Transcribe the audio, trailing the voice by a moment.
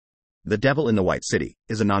The Devil in the White City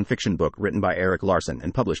is a nonfiction book written by Erik Larson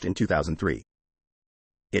and published in 2003.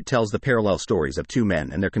 It tells the parallel stories of two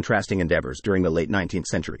men and their contrasting endeavors during the late 19th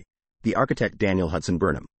century. The architect Daniel Hudson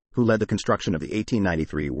Burnham, who led the construction of the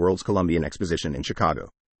 1893 World's Columbian Exposition in Chicago,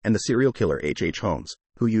 and the serial killer H. Holmes,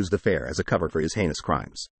 who used the fair as a cover for his heinous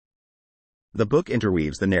crimes. The book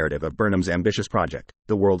interweaves the narrative of Burnham's ambitious project,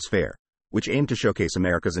 the World's Fair, which aimed to showcase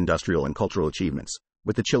America's industrial and cultural achievements,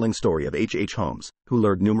 with the chilling story of H. Holmes, who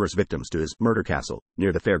lured numerous victims to his murder castle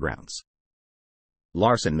near the fairgrounds.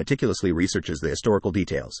 Larson meticulously researches the historical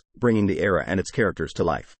details, bringing the era and its characters to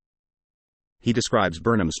life. He describes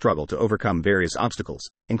Burnham's struggle to overcome various obstacles,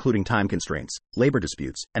 including time constraints, labor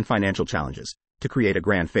disputes, and financial challenges, to create a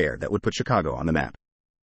grand fair that would put Chicago on the map.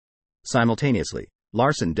 Simultaneously,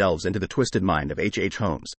 Larson delves into the twisted mind of H.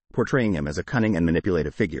 Holmes, portraying him as a cunning and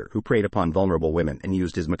manipulative figure who preyed upon vulnerable women and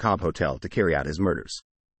used his macabre hotel to carry out his murders.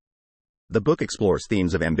 The book explores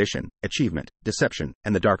themes of ambition, achievement, deception,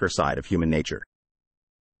 and the darker side of human nature.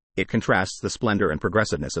 It contrasts the splendor and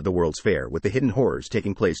progressiveness of the World's Fair with the hidden horrors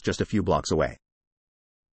taking place just a few blocks away.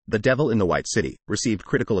 The Devil in the White City received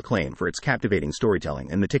critical acclaim for its captivating storytelling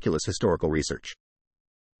and meticulous historical research.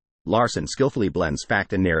 Larson skillfully blends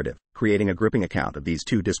fact and narrative, creating a gripping account of these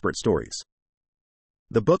two disparate stories.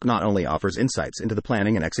 The book not only offers insights into the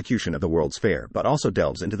planning and execution of the World's Fair but also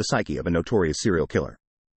delves into the psyche of a notorious serial killer.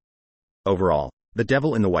 Overall, The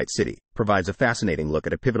Devil in the White City provides a fascinating look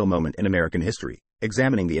at a pivotal moment in American history,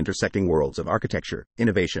 examining the intersecting worlds of architecture,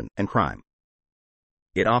 innovation, and crime.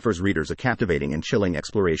 It offers readers a captivating and chilling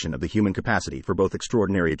exploration of the human capacity for both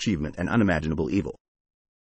extraordinary achievement and unimaginable evil.